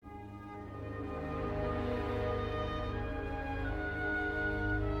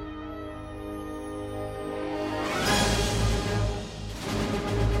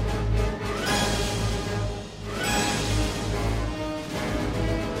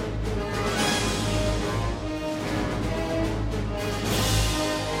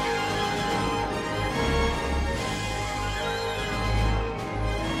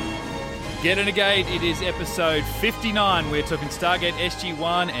Get Renegade, it is episode 59. We're talking Stargate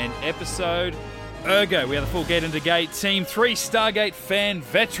SG-1 and episode Ergo. We are the full Get Into Gate team, 3 Stargate fan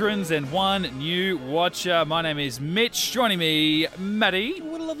veterans and 1 new watcher. My name is Mitch. Joining me, Maddie.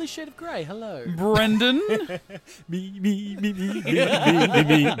 What a lovely shade of grey. Hello. Brendan. me.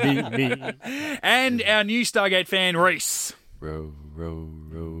 And our new Stargate fan, Reese. Row, row,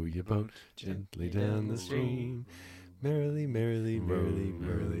 row your boat gently down the stream. Merrily, merrily, merrily,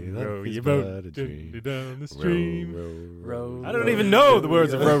 merrily, row your boat gently down the stream. Row. I don't even know the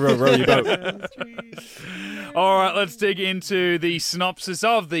words of row, row, row your boat. All right, let's dig into the synopsis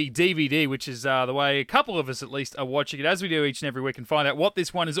of the DVD, which is the way a couple of us at least are watching it, as we do each and every week, and find out what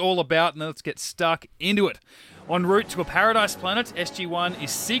this one is all about, and let's get stuck into it. En route to a paradise planet, SG-1 is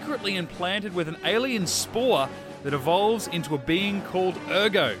secretly implanted with an alien spore that evolves into a being called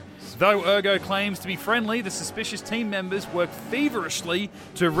Ergo. Though Ergo claims to be friendly, the suspicious team members work feverishly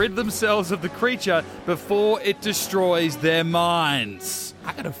to rid themselves of the creature before it destroys their minds.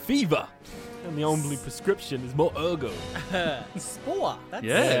 I got a fever. And the only prescription is more Ergo. Spore. That's,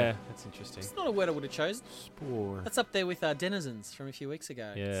 Yeah. That's interesting. That's not a word I would have chosen. Spore. That's up there with Denizens from a few weeks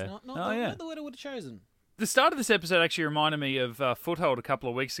ago. Yeah. It's not yeah. the word I would have chosen. The start of this episode actually reminded me of Foothold a couple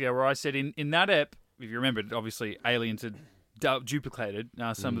of weeks ago, where I said in that ep, if you remember, obviously Aliens had duplicated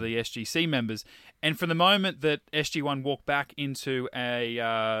some of the SGC members, and from the moment that SG-1 walked back into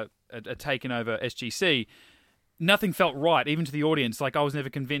a taken over SGC, nothing felt right, even to the audience. Like, I was never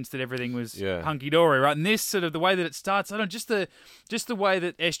convinced that everything was hunky-dory, right? And this sort of, the way that it starts, I don't know, just the way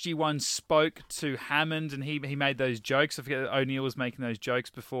that SG-1 spoke to Hammond, and he made those jokes. I forget that O'Neill was making those jokes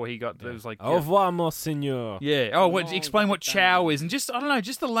before he got, it was like... Au revoir, monseigneur. Yeah. Oh, explain what chow is. And just, I don't know,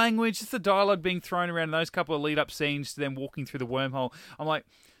 just the language, just the dialogue being thrown around in those couple of lead-up scenes to them walking through the wormhole. I'm like,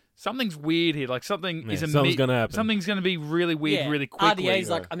 something's weird here. Like, something is something's going to happen. Something's going to be really weird really quickly. RDA's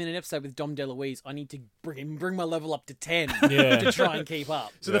like, I'm in an episode with Dom DeLuise. I need to bring my level up to 10 to try and keep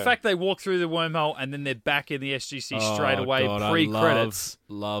up. So the fact they walk through the wormhole and then they're back in the SGC straight away, pre-credits.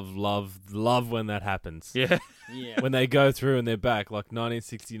 Love when that happens. Yeah. Yeah. When they go through and they're back, like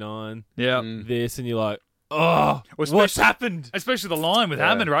 1969, Yeah. this, and you're like, oh, what's happened? Especially the line with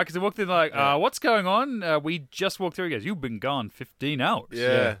Hammond, right? Because they walked in like, what's going on? We just walked through. He goes, you've been gone 15 hours.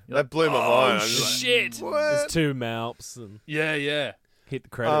 Yeah, You're that blew my mind. Oh, shit. There's 2 Malps and Yeah. hit the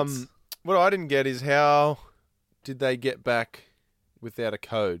credits. What I didn't get is how did they get back without a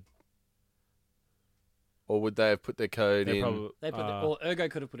code? Or would they have put their code in? They put or Ergo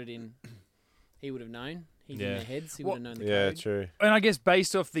could have put it in. He would have known. He's in their heads. He would have known the code. Yeah, true. And I guess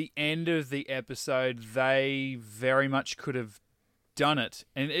based off the end of the episode, they very much could have done it.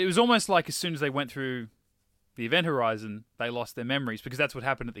 And it was almost like as soon as they went through the event horizon, they lost their memories, because that's what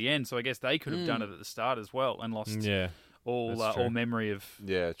happened at the end. So I guess they could have done it at the start as well and lost all memory of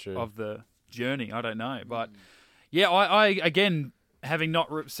the journey. I don't know. But I again, having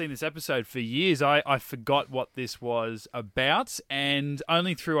not seen this episode for years, I forgot what this was about. And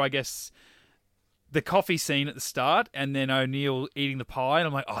only through, I guess, the coffee scene at the start, and then O'Neill eating the pie, and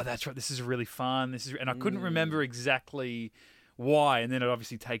I'm like, oh, that's right, this is really fun. And I couldn't remember exactly why, and then it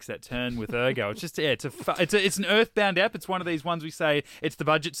obviously takes that turn with Ergo. It's just it's an Earthbound app. It's one of these ones we say it's the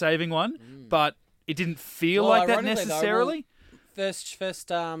budget saving one, but it didn't feel like that necessarily. First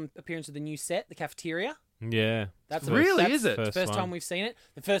appearance of the new set, the cafeteria. Yeah. That's is it? First time we've seen it.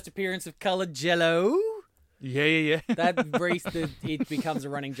 The first appearance of coloured Jello. Yeah. It becomes a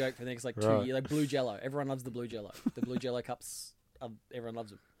running joke for the next 2 years. Like blue Jello. Everyone loves the blue Jello. The blue Jello cups. Everyone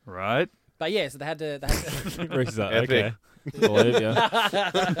loves them. Right. But yeah, so they had to. Reese's like, okay. Believe you.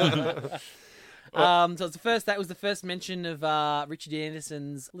 So it's the first. That was the first mention of Richard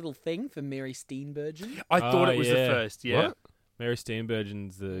Anderson's little thing for Mary Steenburgen. I thought it was the first. Yeah. What? Mary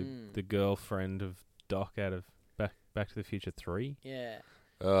Steenburgen's the girlfriend of Doc out of Back to the Future 3. Yeah.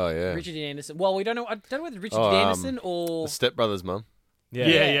 Oh, yeah. Richard Anderson. Well, we don't know. I don't know whether Richard Anderson or the stepbrother's mum.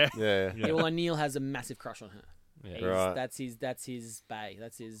 Yeah. Well, O'Neill has a massive crush on her. Yeah. Right. That's his bae.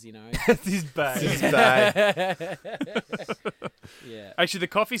 That's his, That's his bae. Yeah. Actually, the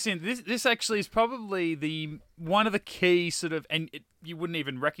coffee scene. This actually is probably one of the key sort of, and you wouldn't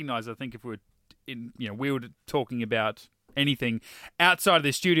even recognize. I think if we were talking about anything outside of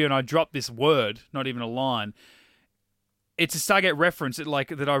the studio, and I dropped this word, not even a line. It's a Stargate reference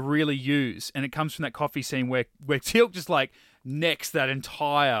that I really use, and it comes from that coffee scene where Teal'c just necks that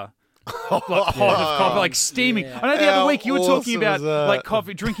entire like pot of coffee, like steaming. Yeah. I know the other How week you were talking awesome about is that? like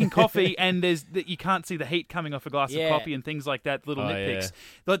coffee, drinking coffee, and there's that you can't see the heat coming off a glass Yeah. of coffee and things like that. Little Oh, nitpicks.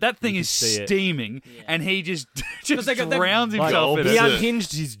 Like that thing is see it. steaming, Yeah. and he just they got- drowns like himself in opposite. He it.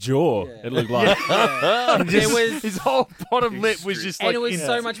 unhinged his jaw. Yeah. It looked like. Yeah. And There just- was, his whole bottom lip was just and like it was in-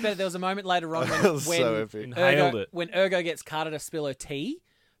 so much better. There was a moment later on That when, was so epic. Inhaled it. when Ergo gets Carter to spill her tea.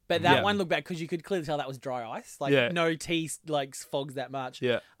 But that Yeah. one looked bad because you could clearly tell that was dry ice. Like Yeah. no tea like fogs that much.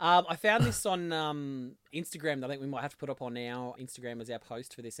 Yeah. I found this on Instagram that I think we might have to put up on our Instagram as our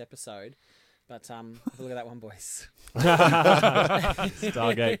post for this episode. But have a look at that one, boys.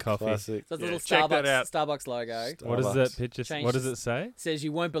 Stargate coffee. Classic. So it's a Yeah, little check that out. Starbucks logo. What does that picture? Change What does this- it say? It says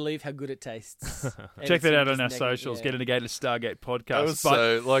you won't believe how good it tastes. And Check it's that out just on our negative, socials. yeah. Get Indicated Stargate podcast. That was But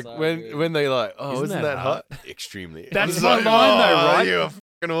so like So when good. they like, oh, Isn't isn't that that hot? Extremely. That's I'm my like, line though, "Oh, right?" You're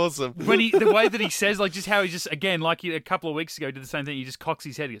fucking awesome. when the way that he says, like, just how he just again, like a couple of weeks ago, did the same thing. He just cocks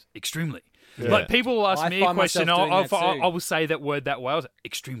his head. He goes, extremely. Yeah. Like people will ask I me a find question, myself doing that too. I will say that word that way. I was like,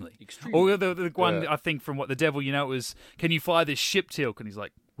 extremely. Or the one Yeah. I think from What the Devil, you know, it was, can you fly this ship, Teal'c? And he's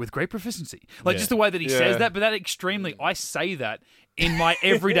like, with great proficiency. Like Yeah. just the way that he Yeah. says that, but that extremely, I say that in my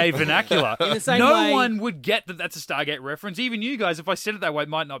everyday vernacular. In the same no way- one would get that that's a Stargate reference. Even you guys, if I said it that way,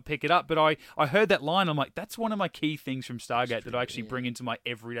 might not pick it up. But I heard that line. I'm like, that's one of my key things from Stargate that I actually bring into my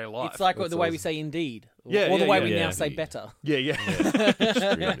everyday life. It's like That's the way we awesome. say indeed. Yeah, or the yeah, way yeah. we now Yeah. say better.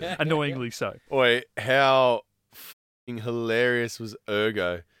 yeah. Annoyingly so. Wait, how fucking hilarious was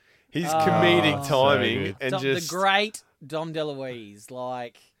Ergo? His Oh, comedic so timing good. and Dom, just the great Dom DeLuise,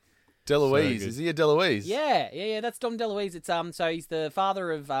 like Deloise. So good. Is he a Deloise? yeah, that's Dom DeLuise. It's so he's the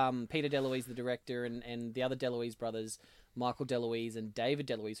father of Peter DeLuise, the director, and the other DeLuise brothers, Michael DeLuise and David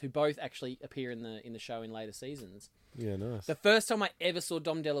DeLuise, who both actually appear in the show in later seasons. Yeah, nice. The first time I ever saw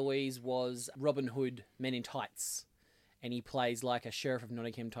Dom DeLuise was Robin Hood, Men in Tights, and he plays like a sheriff of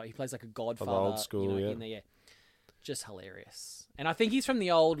Nottingham type. He plays like a godfather, old school, yeah. in there. Yeah, just hilarious. And I think he's from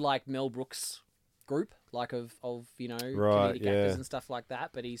the old like Mel Brooks group, like of Right, comedic yeah. actors and stuff like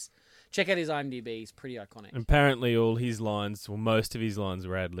that. But check out his IMDb. He's pretty iconic. Apparently, all his lines, well, most of his lines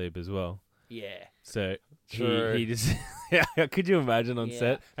were ad lib as well. Yeah. So True. he just, yeah. Could you imagine on Yeah.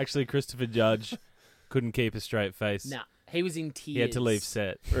 set? Actually, Christopher Judge couldn't keep a straight face. Nah, he was in tears. He had to leave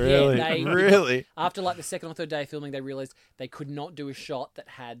set. Really? they- Really? After like the second or third day of filming, they realized they could not do a shot that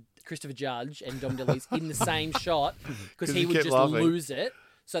had Christopher Judge and Dom DeLuise in the same shot because 'Cause he he would kept just laughing. lose it.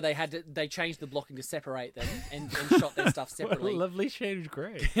 So they changed the blocking to separate them and shot their stuff What a separately. lovely shade of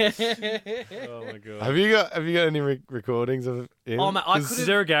grey. Oh my god. Have you got any recordings of him? Oh, man, I 'Cause could've- Is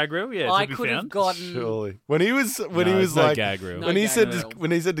there a gag reel? Yeah, I to be could have found. gotten. surely when he was No, like it's no gag reel. No when he gag said reel.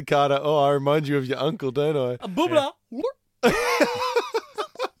 when he said to Carter, "Oh, I remind you of your uncle, don't I?" A boobla.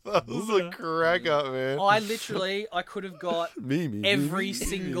 That was a crack up, man. I could have got Me. every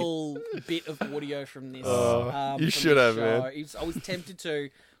single bit of audio from this. Oh, you from should this have, show. man. I was tempted to,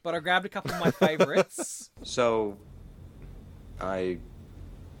 but I grabbed a couple of my favorites. So, I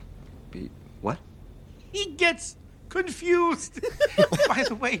beat what? He gets confused. By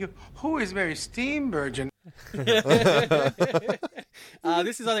the way, who is Mary Steenburgen?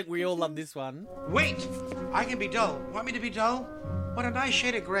 This is, I think, we all love this one. Wait, I can be dull. Want me to be dull? What a nice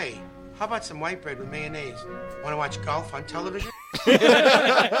shade of gray. How about some white bread with mayonnaise? Want to watch golf on television?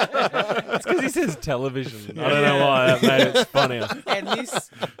 It's because he says television. I don't know why that made it funnier. And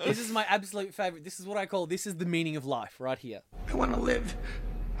this is my absolute favorite. This is what I call this is the meaning of life right here. I want to live.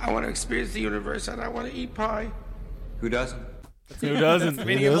 I want to experience the universe, and I want to eat pie. Who doesn't? Who doesn't?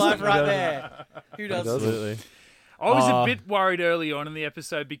 Meaning of life right there. Who doesn't? Absolutely. I was a bit worried early on in the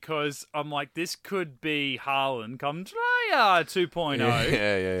episode because I'm like, this could be Harlan come try 2.0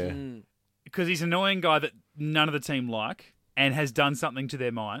 Yeah. because he's an annoying guy that none of the team like and has done something to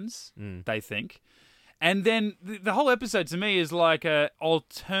their minds, they think. And then the whole episode to me is like a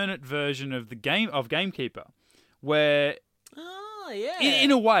alternate version of the game of Gamekeeper, where Oh, yeah.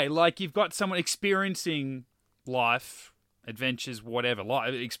 in a way, like you've got someone experiencing life, adventures, whatever,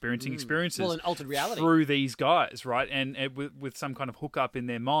 experiencing experiences Well, an altered reality. through these guys, right? And with some kind of hookup in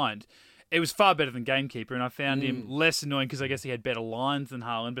their mind. It was far better than Gamekeeper, and I found him less annoying because I guess he had better lines than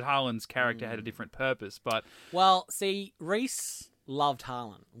Harlan, but Harlan's character had a different purpose. But Well, see, Reese loved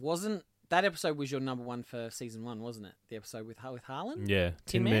Harlan. That episode was your number one for season 1, wasn't it? The episode with Harlan? Yeah, Tin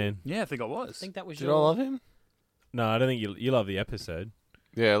Tin Man? Man. yeah, I think I I was. think that was Did your... I love him? No, I don't think you love the episode.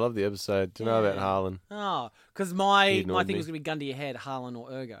 Yeah, I love the episode. Do you know about Yeah. Harlan? Oh, because my annoyed thing me. was going to be gun to your head, Harlan or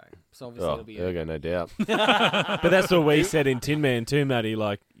Ergo. So obviously Oh, it'll be there we go, no doubt. But that's what we said in Tin Man too, Matty.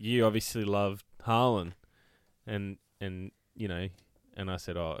 Like, you obviously loved Harlan, and you know, and I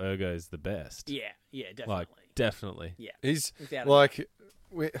said, "Oh, Ergo's the best." Yeah, definitely. Like, definitely. Yeah, He's without a like,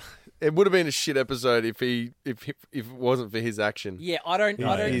 it would have been a shit episode if it wasn't for his action. Yeah, I don't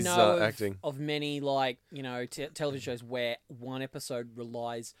His, know acting. of many television shows where one episode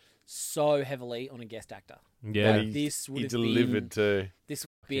relies so heavily on a guest actor. Yeah. Like, this would He have delivered been, too. This would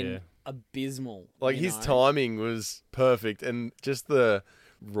have been Yeah. abysmal. Like you his know? timing was perfect, and just the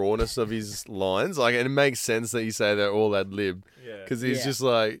rawness of his lines. Like, and it makes sense that you say they're all ad lib because he's Yeah. just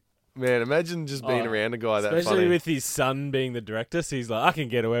like, man, imagine just being around a guy that Especially funny. with his son being the director, so he's like, I can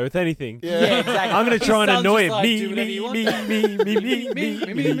get away with anything. Yeah, exactly. I'm going to His try and son's annoy just him. like, Me, do whatever me, you want. me, me, me,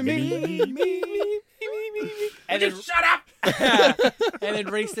 me, me, me, me. And then, shut up! And then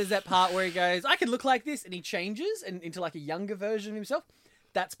Reese does that part where he goes, I can look like this, and he changes into like a younger version of himself.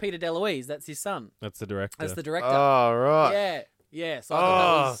 That's Peter DeLuise. That's his son. That's the director. That's the director. Oh, right. Yeah. Yeah. So I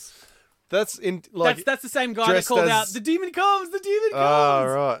thought that was... That's in like that's the same guy that dressed called as- out, the demon comes, the demon comes! Oh,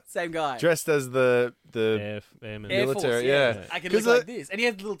 right. Same guy. Dressed as the Airman. Air Force, military, yeah. yeah. I can 'Cause look like this. And he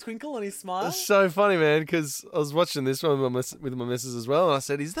has a little twinkle on his smile. It's so funny, man, because I was watching this one with my missus as well, and I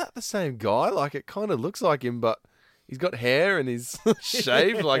said, "Is that the same guy? Like, it kind of looks like him, but he's got hair and he's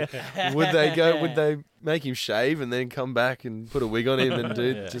shaved. Like, would they make him shave and then come back and put a wig on him and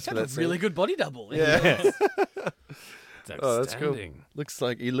do just for That's that a really scene? good body double. Yeah, It's oh, that's cool. outstanding.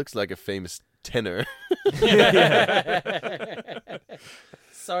 He looks like a famous tenor.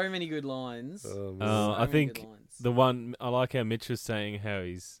 So many good lines. Oh, man. So I many think good lines. the one I like how Mitch was saying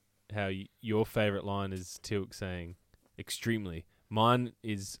how your favorite line is Tilk saying extremely. Mine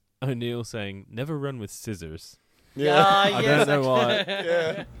is O'Neill saying never run with scissors. yeah. I don't know why.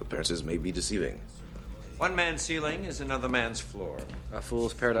 Yeah. Appearances may be deceiving. One man's ceiling is another man's floor. A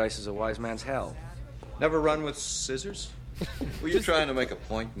fool's paradise is a wise man's hell. Never run with scissors? Were you trying to make a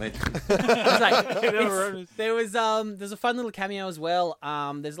point, mate? It's like, there's a fun little cameo as well.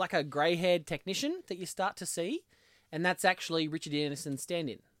 There's like a grey-haired technician that you start to see, and that's actually Richard Anderson's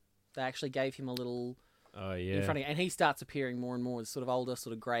stand-in. They actually gave him a little Oh in yeah. front of, and he starts appearing more and more as sort of older,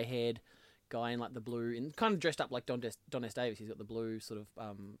 sort of grey-haired guy in like the blue, and kind of dressed up like Don S. Davis. He's got the blue sort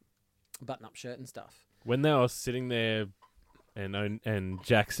of button-up shirt and stuff. When they were sitting there, and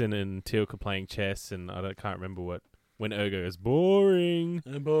Jackson and Tilk are playing chess, and can't remember when Ergo is boring.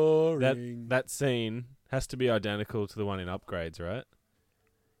 That scene has to be identical to the one in Upgrades, right?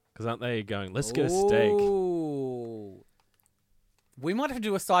 Because aren't they going, let's get a steak? Ooh. We might have to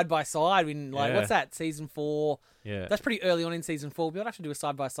do a side by side. Yeah. What's that? Season 4. Yeah. That's pretty early on in season 4. We'll have to do a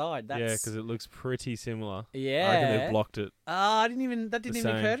side by side. Yeah, because it looks pretty similar. Yeah. I reckon they blocked it. That didn't even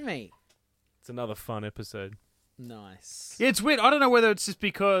same. occur to me. It's another fun episode. Nice. Yeah, it's weird. I don't know whether it's just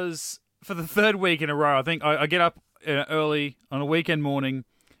because for the third week in a row, I think I get up early on a weekend morning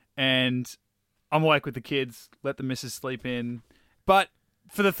and I'm awake with the kids, let the missus sleep in. But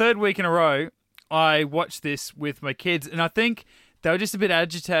for the third week in a row, I watched this with my kids, and I think they were just a bit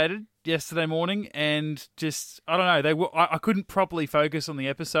agitated yesterday morning, and just, I don't know, I couldn't properly focus on the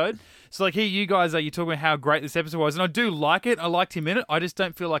episode. So like here you guys are, you're talking about how great this episode was, and I do like it. I liked him in it. I just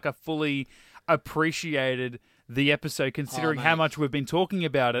don't feel like I fully appreciated the episode considering how much we've been talking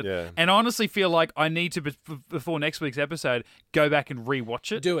about it. Yeah. And I honestly feel like I need to, before next week's episode, go back and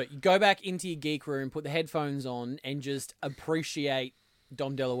rewatch it. Do it. Go back into your geek room, put the headphones on, and just appreciate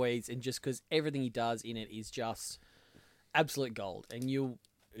Dom DeLuise, and just because everything he does in it is just absolute gold, and you'll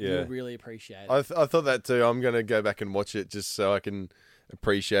really appreciate it. I thought that too. I'm going to go back and watch it just so I can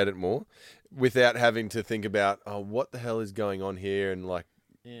appreciate it more without having to think about, what the hell is going on here, and like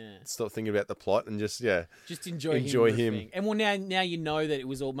stop thinking about the plot and just enjoy him. riffing. And well, now you know that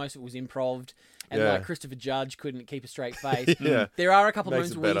most of it was improv, and like Christopher Judge couldn't keep a straight face. Yeah. There are a couple of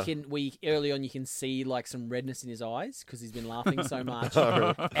Makes moments it where early on you can see like some redness in his eyes because he's been laughing so much.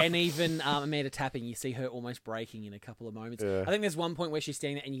 Oh, And even Amanda Tapping, you see her almost breaking in a couple of moments. Yeah. I think there's one point where she's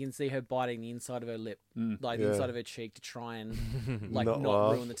standing there and you can see her biting the inside of her lip, like the inside of her cheek, to try and like Not not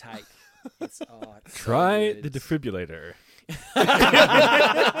laugh. ruin the take. It's Try so the good. defibrillator.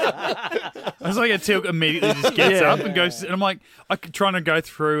 I was like, Tilk immediately just gets up and goes, and I'm like, trying to go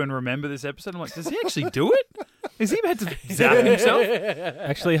through and remember this episode. I'm like, does he actually do it? Is he about to zap himself?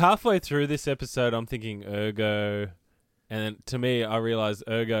 Actually, halfway through this episode, I'm thinking Ergo, and then to me, I realized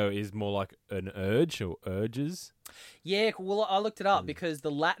Ergo is more like an urge or urges. Yeah, well, I looked it up because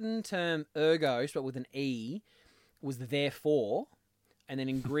the Latin term ergo, spelled with an E, was therefore, and then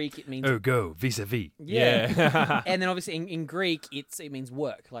in Greek it means Ergo, vis-a-vis. Yeah. and then obviously in Greek it means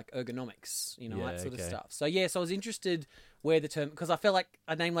work, like ergonomics, that sort of okay. stuff. So so I was interested where the term, because I felt like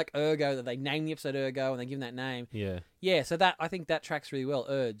a name like Ergo, that they name the episode Ergo and they give him that name. Yeah. So that I think that tracks really well.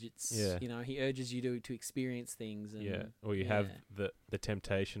 Urge. It's he urges you to experience things. And, Yeah. Or you have the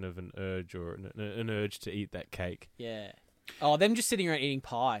temptation of an urge or an urge to eat that cake. Yeah. Oh, them just sitting around eating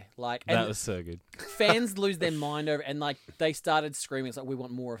pie, like That was so good. fans lose their mind over, and like they started screaming. It's like, we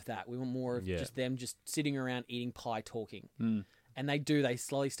want more of that. We want more of just them just sitting around eating pie, talking. And they do. They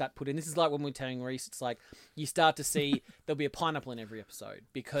slowly start putting. This is like when we were telling Reese. It's like you start to see there'll be a pineapple in every episode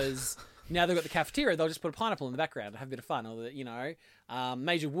because now they've got the cafeteria. They'll just put a pineapple in the background to have a bit of fun. Or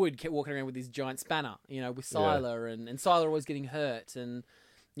Major Wood kept walking around with his giant spanner. With Sylar and Sylar always getting hurt, and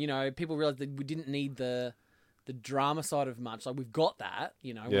people realized that we didn't need the drama side of much. Like we've got that.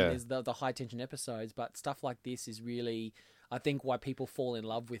 When there's the high tension episodes, but stuff like this is really, I think, why people fall in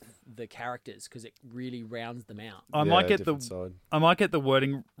love with the characters, because it really rounds them out. I might get the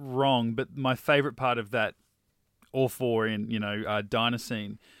wording wrong, but my favorite part of that, all four in diner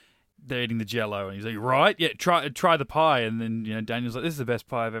scene, they're eating the Jello, and he's like, "Right, yeah, try the pie." And then Daniel's like, "This is the best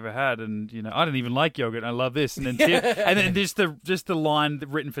pie I've ever had," and I don't even like yogurt, and I love this. And then and then just the line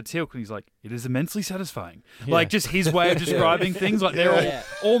written for Teal'c, and he's like, "It is immensely satisfying." Like just his way of describing things, like they're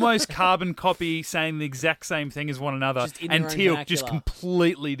all almost carbon copy, saying the exact same thing as one another, and Teal'c just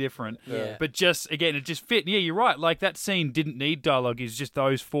completely different. Yeah. But just again, it just fit. Yeah, you're right. Like that scene didn't need dialogue. It's just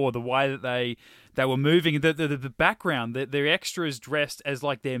those four, the way that they were moving, the background, their extras dressed as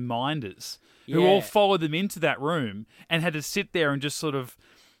like their minders, who all followed them into that room and had to sit there and just sort of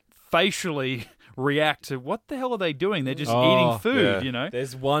facially react to what the hell are they doing? They're just eating food,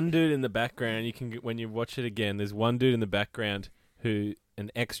 There's one dude in the background. You can when you watch it again. There's one dude in the background who's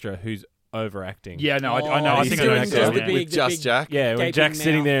overacting. Yeah, no, I know. I He's think I know doing exactly. the with just Jack. Yeah, when gaping Jack's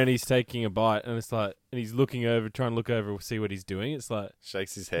sitting mouth. there and he's taking a bite, and it's like, and he's looking over, trying to look over, see what he's doing. It's like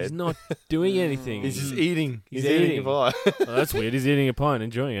Shakes his he's head. not doing anything. He's just eating. He's eating eating. a pie. Oh, that's weird. He's eating a pie and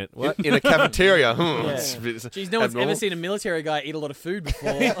enjoying it. What? In a cafeteria. Jeez, no one's ever seen a military guy eat a lot of food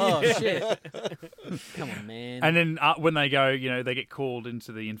before. Oh, shit. Come on, man. And then when they go, they get called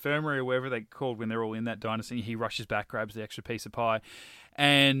into the infirmary or wherever they get called when they're all in that diner scene. He rushes back, grabs the extra piece of pie,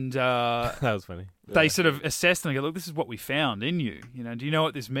 and That was funny. they sort of assess and they go, "Look, this is what we found in you. Do you know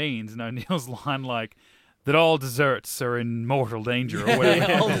what this means?" And O'Neill's line like, "That all desserts are in mortal danger," or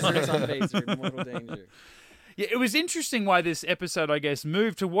whatever. All desserts on base are in mortal danger. Yeah, it was interesting why this episode, I guess,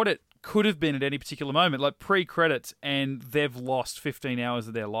 moved to what it could have been at any particular moment, like pre-credits, and they've lost 15 hours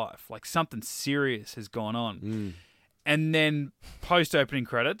of their life. Like something serious has gone on. And then post-opening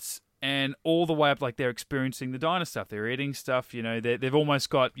credits, and all the way up, like they're experiencing the diner stuff. They're eating stuff, they've almost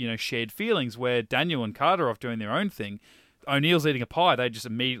got, shared feelings where Daniel and Carter are off doing their own thing. O'Neill's eating a pie. They just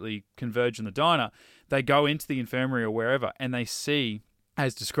immediately converge in the diner. They go into the infirmary or wherever, and they see,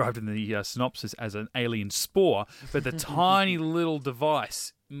 as described in the synopsis, as an alien spore, but the tiny little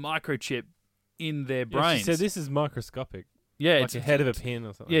device, microchip in their brains. She said this is microscopic. Yeah, like it's a head of a pin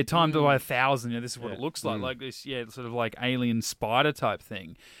or something. Yeah, times by 1,000. This is what Yeah. it looks like. Like this, sort of like alien spider type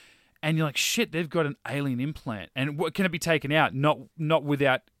thing. And you're like, shit, they've got an alien implant. And what can it be taken out? Not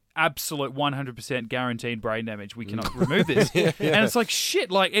without absolute 100% guaranteed brain damage. We cannot remove this. And it's like, shit,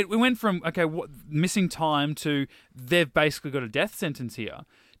 like we went from, missing time to they've basically got a death sentence here,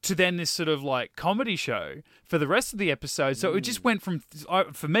 to then this sort of like comedy show for the rest of the episode. So it just went from,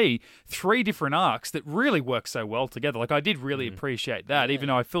 for me, 3 different arcs that really work so well together. Like I did really appreciate that, even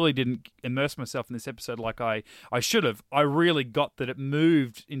though I fully didn't immerse myself in this episode like I should have. I really got that it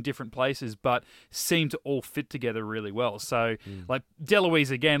moved in different places, but seemed to all fit together really well. So like DeLuise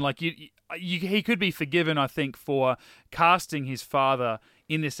again, like he could be forgiven, I think, for casting his father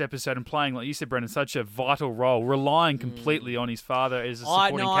in this episode and playing, like you said, Brendan, such a vital role, relying completely on his father as a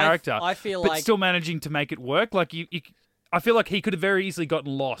supporting character, I feel but like still managing to make it work. Like I feel like he could have very easily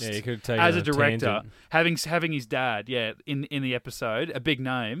gotten lost Yeah, he could have taken as a a director, tangent. having his dad, in the episode, a big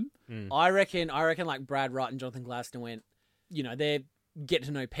name. I reckon like Brad Wright and Jonathan Glasner went, they're getting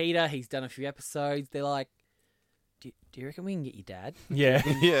to know Peter. He's done a few episodes. They're like, do you reckon we can get your dad? Yeah.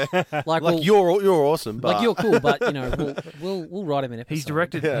 Yeah. Like you're awesome, but like you're cool, but we'll write him an episode. He's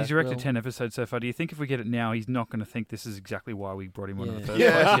directed 10 episodes so far. Do you think if we get it now, he's not going to think this is exactly why we brought him on in the first place?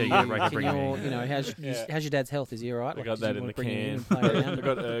 Yeah. Bring him in. How's your dad's health? Is he all right? I got that in the can. I I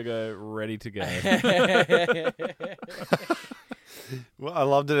got Ergo ready to go. Well, I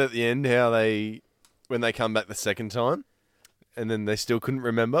loved it at the end how when they come back the second time, and then they still couldn't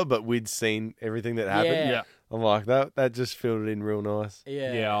remember, but we'd seen everything that happened. Yeah. I'm like, that just filled it in real nice.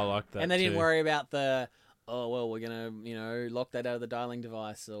 Yeah, Yeah, I like that And they didn't too. worry about the oh well, we're gonna lock that out of the dialing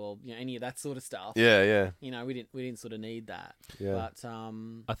device or any of that sort of stuff. Yeah. We didn't sort of need that. Yeah. But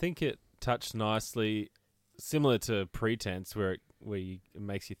I think it touched nicely, similar to Pretense, where it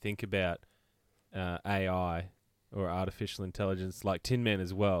makes you think about AI or artificial intelligence, like Tin Man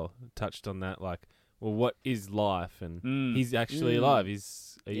as well touched on that. Like, well, what is life? And he's actually alive.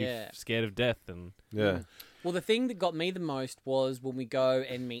 Are you scared of death? And Well, the thing that got me the most was when we go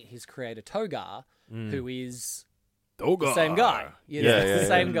and meet his creator Togar, who is the same guy. The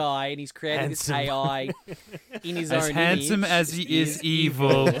same guy, and he's created this AI in his as own handsome image. as he is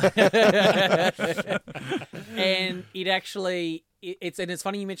evil. And it actually, it's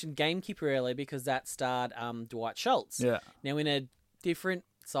funny you mentioned Gamekeeper earlier because that starred Dwight Schultz. Yeah. Now in a different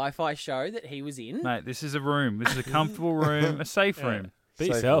sci-fi show that he was in, Mate, this is a room. This is a comfortable room, a safe room.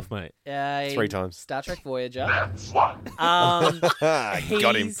 be yourself, mate. 3 times. Star Trek Voyager.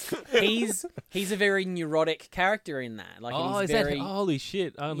 Got him. He's a very neurotic character in that. Like he's very. Holy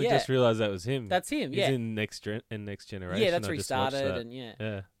shit! I only Yeah. just realised that was him. That's him. Yeah. He's in Next Generation. Yeah, that's where I he just watched started, that. and yeah.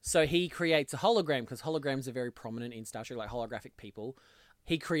 Yeah. So he creates a hologram because holograms are very prominent in Star Trek, like holographic people.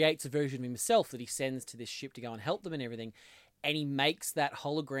 He creates a version of himself that he sends to this ship to go and help them and everything, and he makes that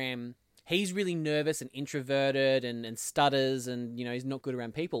hologram. He's really nervous and introverted and stutters, and he's not good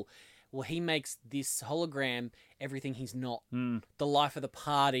around people. Well, he makes this hologram everything he's not. The life of the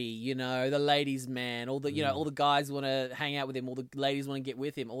party, the ladies' man, all the all the guys want to hang out with him, all the ladies want to get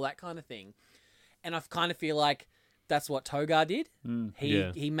with him, all that kind of thing. And I kind of feel like that's what Togar did.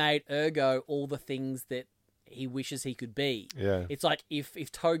 He made Ergo all the things that he wishes he could be. Yeah. It's like if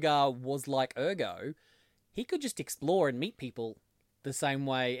Togar was like Ergo, he could just explore and meet people the same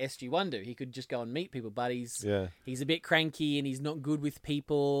way SG-1 do. He could just go and meet people, but he's a bit cranky and he's not good with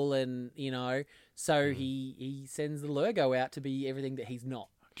people, and so he sends the Lurgo out to be everything that he's not.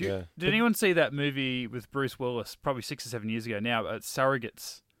 Did anyone see that movie with Bruce Willis probably 6 or 7 years ago now,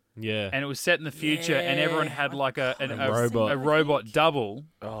 Surrogates? Yeah. And it was set in the future, and everyone had like a robot. robot double.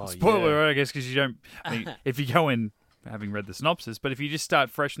 Oh, Spoiler, I guess, because you don't. If you go in having read the synopsis, but if you just start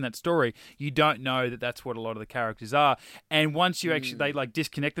fresh in that story, you don't know that that's what a lot of the characters are. And once you actually they like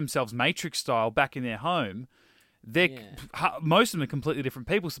disconnect themselves Matrix style back in their home, most of them are completely different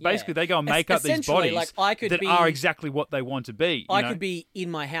people. So basically, they go and make up these bodies that are exactly what they want to be. I could be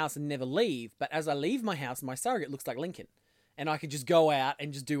in my house and never leave, but as I leave my house, my surrogate looks like Lincoln. And I could just go out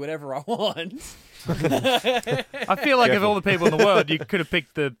and just do whatever I want. I feel like of all the people in the world, you could have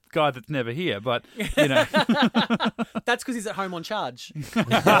picked the guy that's never here, but That's because he's at home on charge. But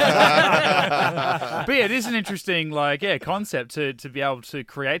yeah, it is an interesting concept to be able to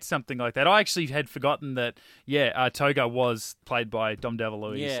create something like that. I actually had forgotten that Togar was played by Dom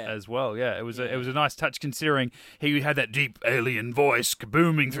DeLuise as well. Yeah, it was a nice touch considering he had that deep alien voice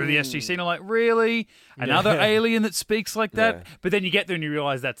booming through the SGC, and I'm like, really? Another alien that speaks like that? Yeah. But then you get there and you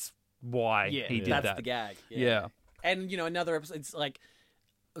realise that's why he did that. That's the gag. Yeah. And, another episode, it's like,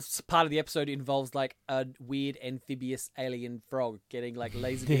 part of the episode involves like a weird amphibious alien frog getting like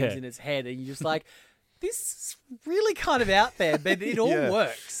laser beams in its head, and you're just like, this is really kind of out there, but it all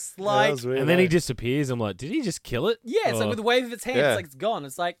works. Like, weird, and then he disappears. I'm like, did he just kill it? yeah, it's like with the wave of its hand, it's like it's gone.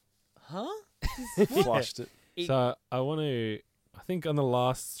 It's like, huh? flushed it. So I think on the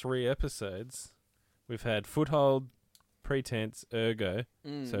last 3 episodes, we've had Foothold, Pretense, Ergo.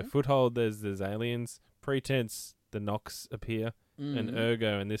 So Foothold, there's aliens. Pretense, the Nox appear. And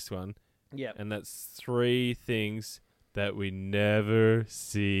Ergo in this one. Yeah. And that's 3 things that we never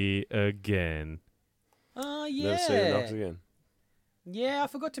see again. Oh, yeah. Never see the Nox again. Yeah, I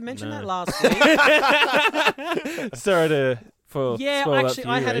forgot to mention No. that last week. Sorry to spoil that actually, for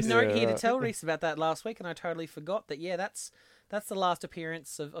I you, had a Reece. note here to tell Reese about that last week, and I totally forgot that. Yeah, that's the last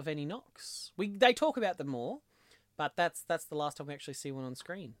appearance of any Nox. They talk about them more, but that's the last time we actually see one on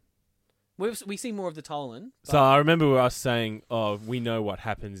screen. We see more of the Tolan. So I remember us saying, we know what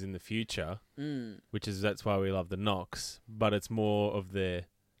happens in the future, that's why we love the Nox, but it's more of their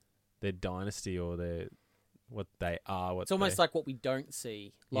dynasty or what they are. It's almost like what we don't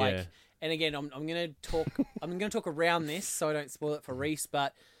see. Like, and again, I'm gonna talk. I'm gonna talk around this so I don't spoil it for Reese.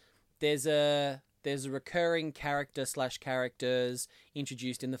 But there's a recurring characters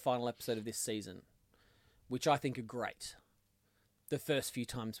introduced in the final episode of this season, which I think are great. The first few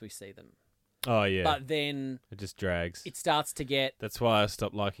times we see them. Oh yeah. But then it just drags. It starts to get. That's why I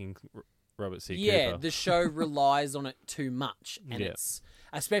stopped liking Robert C. Yeah, Cooper. the show relies on it too much, and it's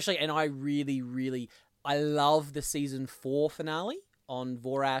especially. And I really, I love the season 4 finale on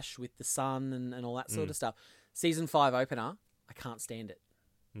Vorash with the sun and all that sort of stuff. Season 5 opener, I can't stand it.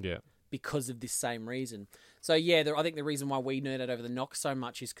 Yeah. Because of this same reason. So yeah, I think the reason why we nerd out over the Nox so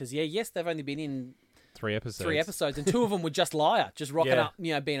much is because yes, they've only been in 3 episodes. 3 episodes, and 2 of them were just Liar, just rocking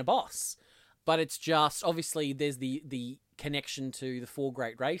Yeah. up, being a boss. But it's just, obviously, there's the connection to the 4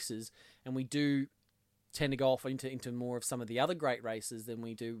 great races, and we do tend to go off into more of some of the other great races than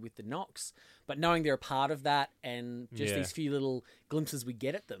we do with the Nox. But knowing they're a part of that, and just these few little glimpses we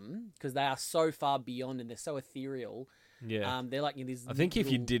get at them, because they are so far beyond and they're so ethereal. Yeah. They're like these. I think if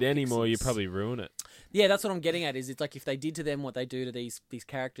you little did any more, you pixies. probably ruin it. Yeah, that's what I'm getting at. Is it's like if they did to them what they do to these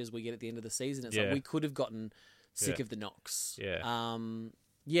characters we get at the end of the season, it's like we could have gotten sick of the Nox. Yeah.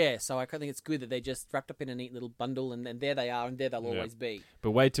 Yeah, so I think it's good that they're just wrapped up in a neat little bundle, and there they are, and there they'll always be.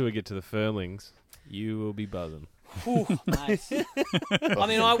 But wait till we get to the Furlings. You will be buzzing. Whew, mate. I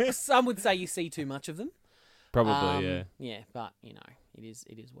mean, some would say you see too much of them. Probably, yeah. Yeah, but it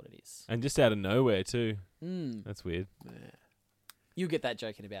is what it is. And just out of nowhere too. That's weird. You'll get that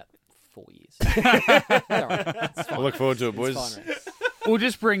joke in about 4 years. It's all right. It's fine. I look forward to it, boys. It's fine, Rex. We'll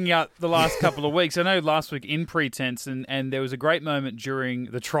just bring out the last couple of weeks. I know last week in Pretense, and there was a great moment during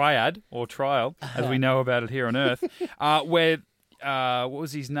the triad, or trial, as we know about it here on Earth, where, what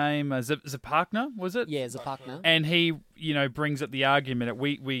was his name? Zapakna, was it? Yeah, Zapakna. And he, brings up the argument that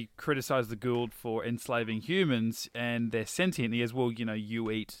we criticize the Gould for enslaving humans, and they're sentient. And he goes, well,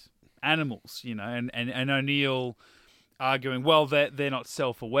 you eat animals, and O'Neill arguing, well, they're not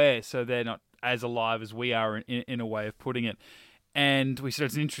self-aware, so they're not as alive as we are in a way of putting it. And we said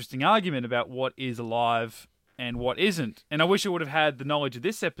it's an interesting argument about what is alive and what isn't. And I wish I would have had the knowledge of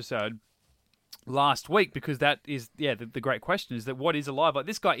this episode last week, because that is, the great question is that what is alive? Like,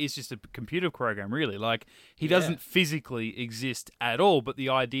 this guy is just a computer program, really. Like, he doesn't physically exist at all, but the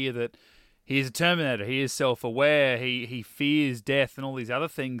idea that he is a Terminator, he is self-aware, he fears death and all these other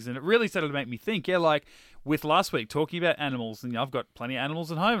things. And it really started to make me think, like, with last week talking about animals, and I've got plenty of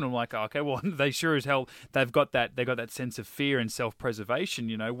animals at home, and I'm like, oh, okay, well, they sure as hell they've got that sense of fear and self-preservation.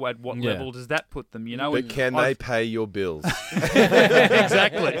 At what level does that put them? But can they pay your bills?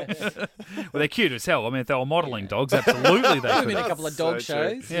 Exactly. Well, they're cute as hell. I mean, if they were modelling dogs, absolutely they I'm could. in a couple of dog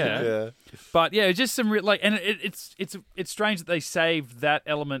shows. Yeah. But just some real and it's strange that they saved that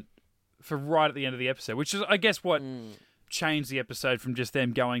element for right at the end of the episode, which is, I guess, what changed the episode from just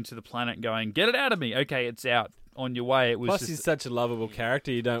them going to the planet and going, get it out of me. Okay, it's out, on your way. It was Plus, just, he's such a lovable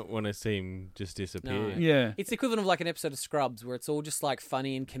character. You don't want to see him just disappear. No. yeah. It's the equivalent of like an episode of Scrubs where it's all just like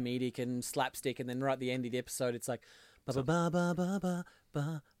funny and comedic and slapstick, and then right at the end of the episode, it's like ba ba ba ba ba ba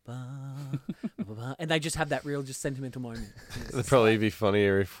ba ba, and they just have that real, just sentimental moment. It'd probably be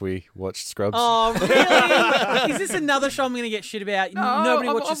funnier if we watched Scrubs. Oh, really? Is this another show I'm going to get shit about? Nobody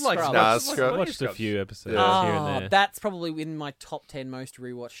watches I've liked Scrubs. Nah, Scrubs. Scrubs. I watched a few episodes Yeah. here and there. That's probably in my top 10 most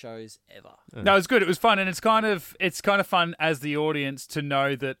rewatched shows ever. No, it's good. It was fun, and it's kind of fun as the audience to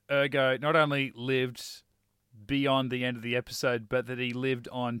know that Ergo not only lived beyond the end of the episode, but that he lived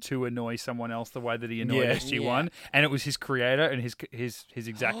on to annoy someone else the way that he annoyed Yeah. SG-1, and it was his creator and his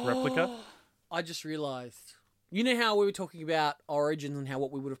exact replica. I just realised. You know how we were talking about Origins and how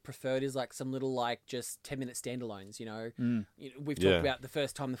what we would have preferred is like some little like just 10-minute standalones, you know? We've talked Yeah. about the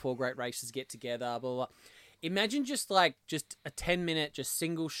first time the four great races get together, blah, blah, blah. Imagine just a 10-minute, just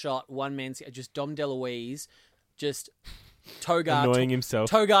single shot, one man, just Dom DeLuise, just Togar Annoying himself.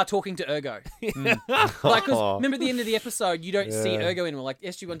 Togar talking to Ergo. Like, 'cause remember at the end of the episode, you don't see Yeah. Ergo anymore. Like,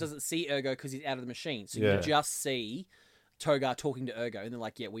 SG-1 doesn't see Ergo because he's out of the machine. So Yeah. you just see Togar talking to Ergo, and they're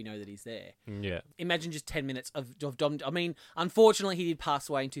like, yeah, we know that he's there. Yeah. Imagine just 10 minutes of Dom. I mean, unfortunately, he did pass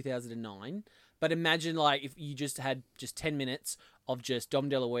away in 2009. But imagine, like, if you just had just 10 minutes of just Dom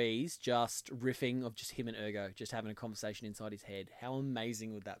DeLuise just riffing of just him and Ergo, just having a conversation inside his head. How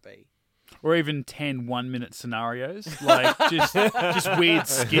amazing would that be? Or even 10 one-minute scenarios, like just weird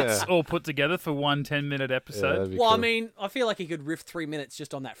skits all put together for one 10-minute episode. that'd be Well, I cool. mean, I feel like he could riff 3 minutes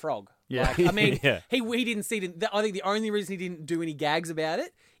just on that frog. Yeah. Like, I mean, Yeah. he didn't see it. I think the only reason he didn't do any gags about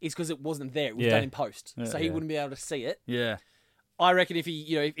it is because it wasn't there. It was Yeah. done in post. So he wouldn't be able to see it. Yeah. I reckon if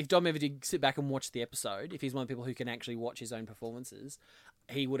if Dom ever did sit back and watch the episode, if he's one of the people who can actually watch his own performances,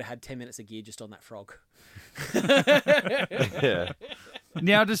 he would have had 10 minutes of gear just on that frog. yeah.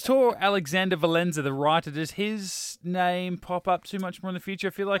 Now, does Tor Alexander Valenza, the writer, does his name pop up too much more in the future? I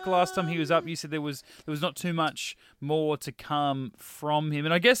feel like last time he was up, you said there was not too much more to come from him.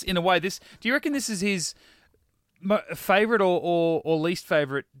 And I guess, in a way, do you reckon this is his favourite or least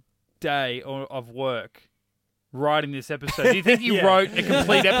favourite day of work? Writing this episode, do you think he wrote a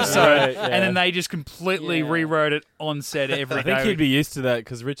complete episode Right, yeah. and then they just completely rewrote it on set every I day? think he'd be used to that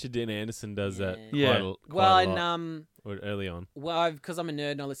because Richard Dean Anderson does that Yeah. quite Well, a and lot, or early on. well, because I'm a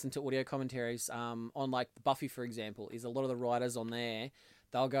nerd and I listen to audio commentaries on like Buffy, for example, is a lot of the writers on there.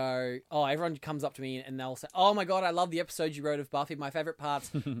 they'll go, oh, everyone comes up to me and they'll say, oh my God, I love the episode you wrote of Buffy. My favourite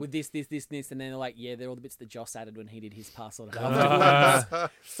parts with this. And then they're like, yeah, they're all the bits that Joss added when he did his parcel.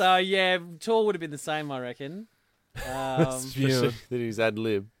 So yeah, Tor would have been the same, I reckon. Especially that he's ad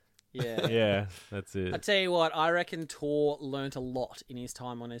lib. Yeah. Yeah, that's it. I tell you what, I reckon Tor learnt a lot in his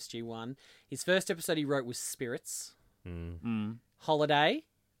time on SG-1. His first episode he wrote was Spirits. Holiday.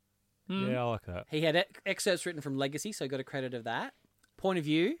 Yeah, I like that. He had excerpts written from Legacy, so he got a credit of that. Point of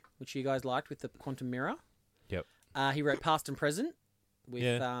View, which you guys liked with the Quantum Mirror. Yep. He wrote Past and Present with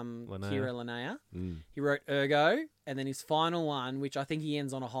Kira Linnea. He wrote Ergo, and then his final one, which I think he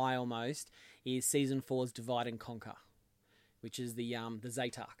ends on a high almost, is Season 4's Divide and Conquer, which is the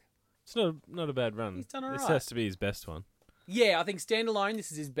Zaytark. It's not a bad run. He's done all This right. has to be his best one. Yeah, I think standalone,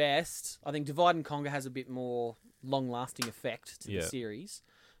 this is his best. I think Divide and Conquer has a bit more long-lasting effect to the series.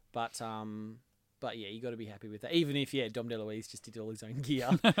 But yeah, you got to be happy with that. Even if, Dom DeLuise just did all his own gear.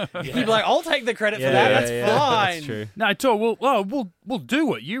 You'd be like, I'll take the credit for that. That's fine. That's true. No, Tor, we'll do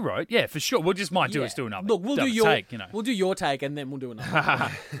what you wrote. Yeah, for sure. We'll just might do it still another. Look, we'll do your take, you know. We'll do your take, and then we'll do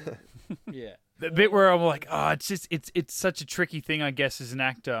another. Yeah. The bit where I'm like, it's such a tricky thing, I guess, as an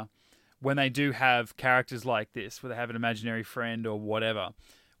actor, when they do have characters like this, where they have an imaginary friend or whatever,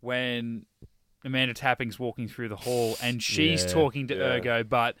 when Amanda Tapping's walking through the hall and she's talking to Ergo,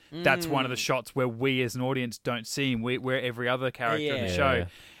 but that's one of the shots where we as an audience don't see him. We're every other character in the show.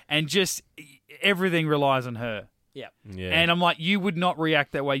 And just everything relies on her. Yeah. And I'm like, you would not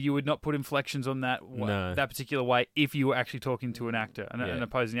react that way. You would not put inflections on that No. that particular way if you were actually talking to an actor, an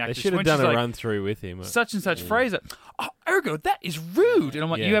opposing actor. They should have done a run through with him. Such and such Fraser. Oh, Ergo, that is rude. And I'm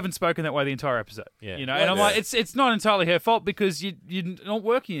like, you haven't spoken that way the entire episode. Yeah. You know, and I'm like, it's not entirely her fault because you're not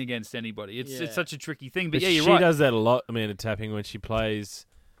working against anybody. It's such a tricky thing. But you're she right. does that a lot, Amanda Tapping, when she plays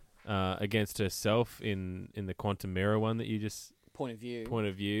against herself in the Quantum Mirror one that you just Point of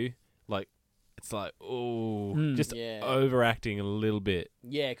view. Like, it's like, just Yeah. overacting a little bit.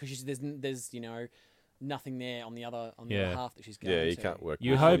 Yeah, because there's nothing there on the other half that she's going Yeah, you to. can't work.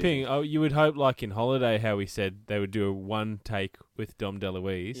 You're hoping, you would hope, like in Holiday, how we said they would do a one take with Dom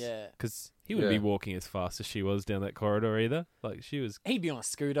DeLuise. Yeah. Because he wouldn't be walking as fast as she was down that corridor either. Like, she was. He'd be on a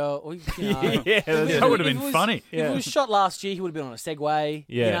scooter, or Yeah, that would have been funny. If it was shot last year, he would have been on a Segway.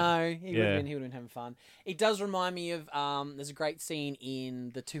 Yeah. He would have been having fun. It does remind me of there's a great scene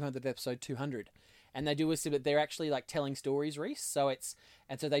in the 200th episode, 200, and they do a but they're actually like telling stories, Reese. So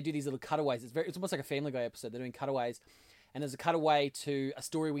so they do these little cutaways. It's almost like a Family Guy episode. They're doing cutaways. And there's a cutaway to a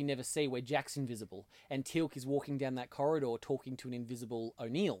story we never see where Jack's invisible and Teal'c is walking down that corridor talking to an invisible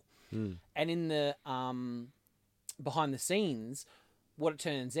O'Neill. And in the behind the scenes, what it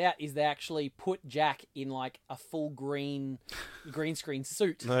turns out is they actually put Jack in like a full green screen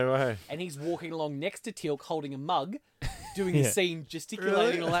suit. No way. And he's walking along next to Teal'c holding a mug, doing his scene,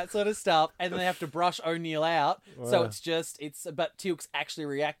 gesticulating, all that sort of stuff. And then they have to brush O'Neill out. Wow. So but Teal'c's actually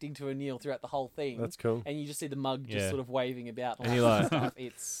reacting to O'Neill throughout the whole thing. That's cool. And you just see the mug just sort of waving about. And you're like, stuff.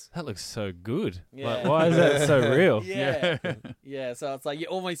 It's that looks so good. Yeah. Like, why is that so real? Yeah. So it's like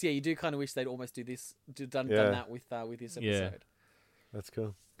you do kind of wish they'd almost done that with this episode. Yeah. That's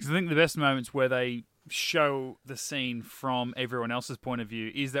cool. Because I think the best moments where they show the scene from everyone else's point of view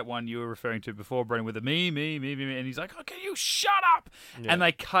is that one you were referring to before, Brendan, with the me, and he's like, "Oh, can you shut up?" Yeah. And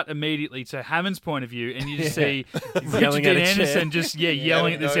they cut immediately to Hammond's point of view, and you just see Richard Dean Anderson just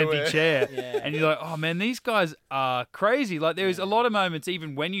yelling at this empty chair, and you're like, "Oh man, these guys are crazy." Like there is a lot of moments,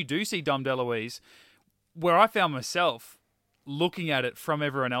 even when you do see Dom DeLuise, where I found myself looking at it from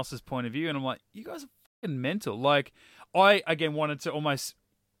everyone else's point of view, and I'm like, "You guys are fucking mental." Like I again wanted to almost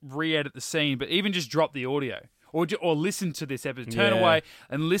re-edit the scene, but even just drop the audio or listen to this episode, turn away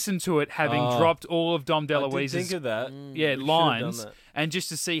and listen to it, having dropped all of Dom DeLuise's think of that. lines, and just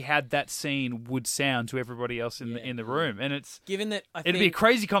to see how that scene would sound to everybody else in the room. And it's given that it'd be a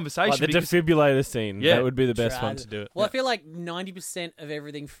crazy conversation. Like the defibrillator scene, that would be the best one to do it. Well, I feel like 90% of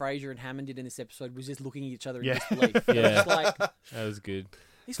everything Fraser and Hammond did in this episode was just looking at each other in disbelief. Yeah, like, that was good.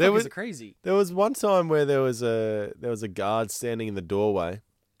 These fuckers are crazy. There was one time where there was a guard standing in the doorway,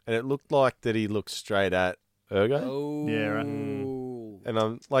 and it looked like that he looked straight at Ergo. Oh, yeah, right. And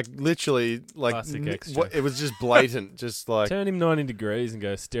I'm like, literally, like, classic extra. It was just blatant, just like turn him 90 degrees and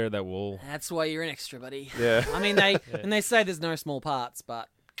go stare at that wall. That's why you're an extra, buddy. Yeah. I mean, and they say there's no small parts, but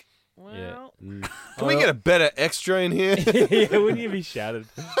well, Can we get a better extra in here? Yeah, wouldn't you be shattered?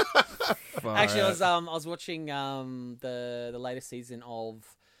 Actually, I was watching the latest season of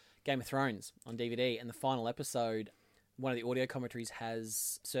Game of Thrones on DVD, and the final episode, one of the audio commentaries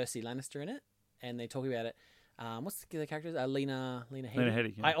has Cersei Lannister in it, and they're talking about it. What's the character? Lena Headey. Lena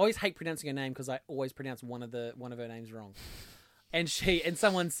Headey, yeah. I always hate pronouncing her name because I always pronounce one of her names wrong. and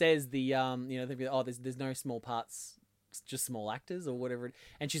someone says there's no small parts, it's just small actors or whatever,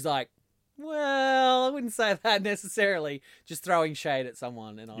 and she's like, well, I wouldn't say that necessarily, just throwing shade at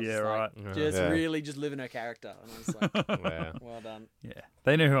someone, and I was really just living her character, and I was like, well done. Yeah,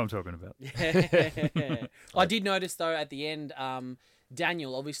 they know who I'm talking about. I did notice though at the end,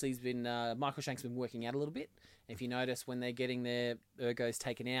 Daniel obviously has been Michael Shank's been working out a little bit. If you notice when they're getting their ergos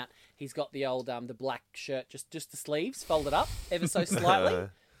taken out, he's got the old the black shirt, just the sleeves folded up ever so slightly,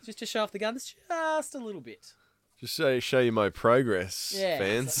 just to show off the guns just a little bit. Just show you my progress, Yeah.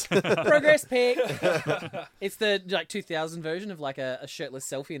 fans. Progress pic. It's the 2000 version of like a shirtless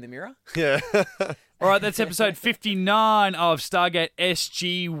selfie in the mirror. Yeah. All right, that's episode 59 of Stargate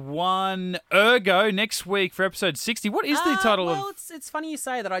SG-1 Ergo. Next week for episode 60. What is the title well, of... it's funny you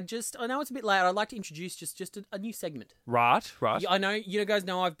say that. I know it's a bit late. I'd like to introduce just a new segment. Right. I know you guys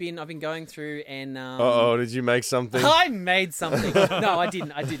know I've been going through and Did you make something? I made something. No, I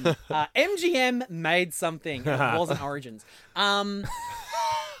didn't. MGM made something. It wasn't Origins. Was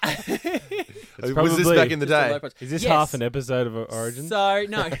this back in the day? Is this Yes. half an episode of Origins? So,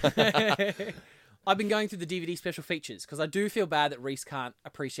 no. I've been going through the DVD special features because I do feel bad that Reese can't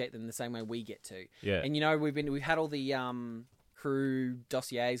appreciate them the same way we get to. Yeah. And we've had all the crew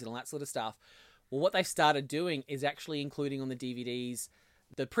dossiers and all that sort of stuff. Well, what they've started doing is actually including on the DVDs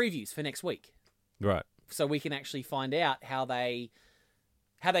the previews for next week, Right. so we can actually find out how they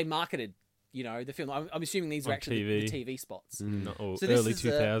marketed, the film. I'm assuming these are On actually TV. the TV spots. Or So this early is,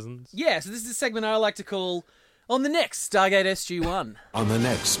 2000s. Yeah, so this is a segment I like to call On the Next Stargate SG-1. On the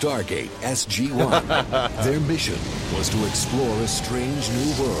next Stargate SG-1, their mission was to explore a strange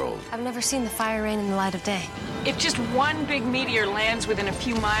new world. I've never seen the fire rain in the light of day. If just one big meteor lands within a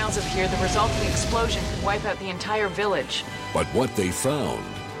few miles of here, the resulting explosion could wipe out the entire village. But what they found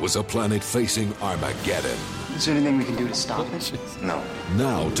was a planet facing Armageddon. Is there anything we can do to stop it? No.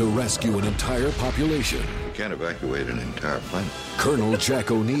 Now, to rescue an entire population, You can't evacuate an entire planet. Colonel Jack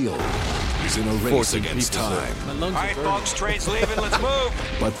O'Neill is in a race 14 against people, time. All right, folks, train's leaving. Let's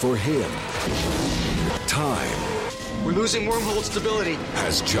move. But for him, time We're losing wormhole stability.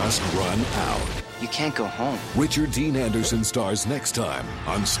 has just run out. You can't go home. Richard Dean Anderson stars next time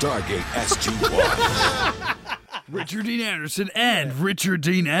on Stargate SG-1. Richard Dean Anderson and Richard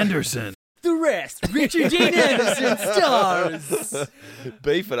Dean Anderson. The rest, Richard Dean Anderson stars.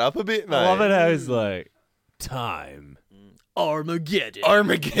 Beef it up a bit, mate. I love it how he's like, time. Armageddon.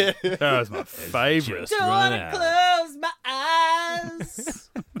 Armageddon. That was my favourite. Just Don't run wanna out. close my eyes.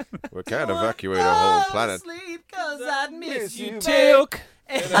 We can't evacuate a whole planet. Sleep 'cause I'd miss you, Tilk.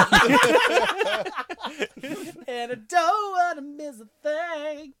 and I don't want to miss a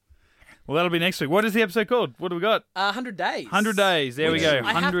thing. Well, that'll be next week. What is the episode called? What do we got? 100 days. 100 days. There we go. I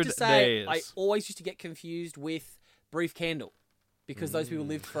have 100 to say, days. I always used to get confused with Brief Candle because those people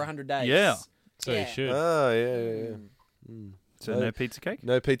lived for 100 days. Yeah. So you should. Oh, yeah. So no pizza cake?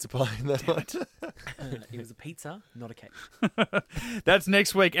 No pizza pie in that one. It was a pizza, not a cake. That's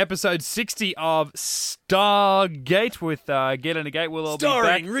next week, episode 60 of Stargate with Get in a Gate. We'll all be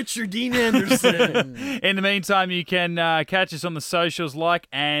back. Richard Dean Anderson. In the meantime, you can catch us on the socials, like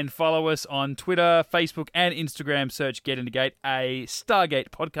and follow us on Twitter, Facebook, and Instagram. Search Get in a Gate, a Stargate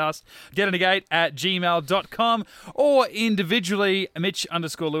podcast. getinagate@gmail.com or individually,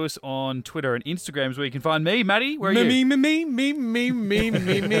 Mitch_Lewis on Twitter and Instagram is where you can find me. Matty, where are you? Me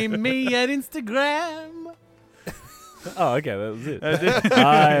at Instagram. Oh, okay, that was it.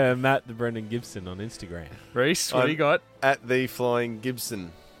 I am Matt the Brendan Gibson on Instagram. Reese, what do you got? At the Flying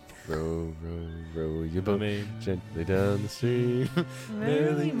Gibson. Row, row, row your boat gently down the stream.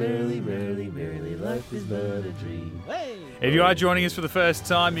 Merrily, merrily, merrily, merrily, life is but a dream. If you are joining us for the first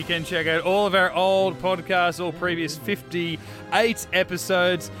time, you can check out all of our old podcasts, all previous 58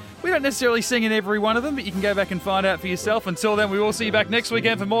 episodes. We don't necessarily sing in every one of them, but you can go back and find out for yourself. Until then, we will see you back next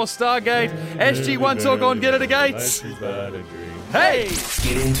weekend for more Stargate. SG-1 Talk on Get It a Gates. Hey!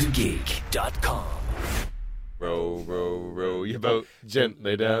 GetIntoGeek.com. Row, row, row your boat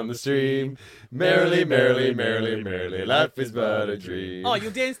gently down the stream. Merrily, merrily, merrily, merrily, life is but a dream. Oh,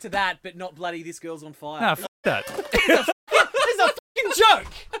 you'll dance to that, but not bloody This Girl's on Fire. Nah, f*** that. It's a fucking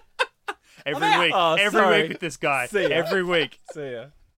joke. Every week. Oh, Every sorry. week with this guy. See ya. Every week. See ya.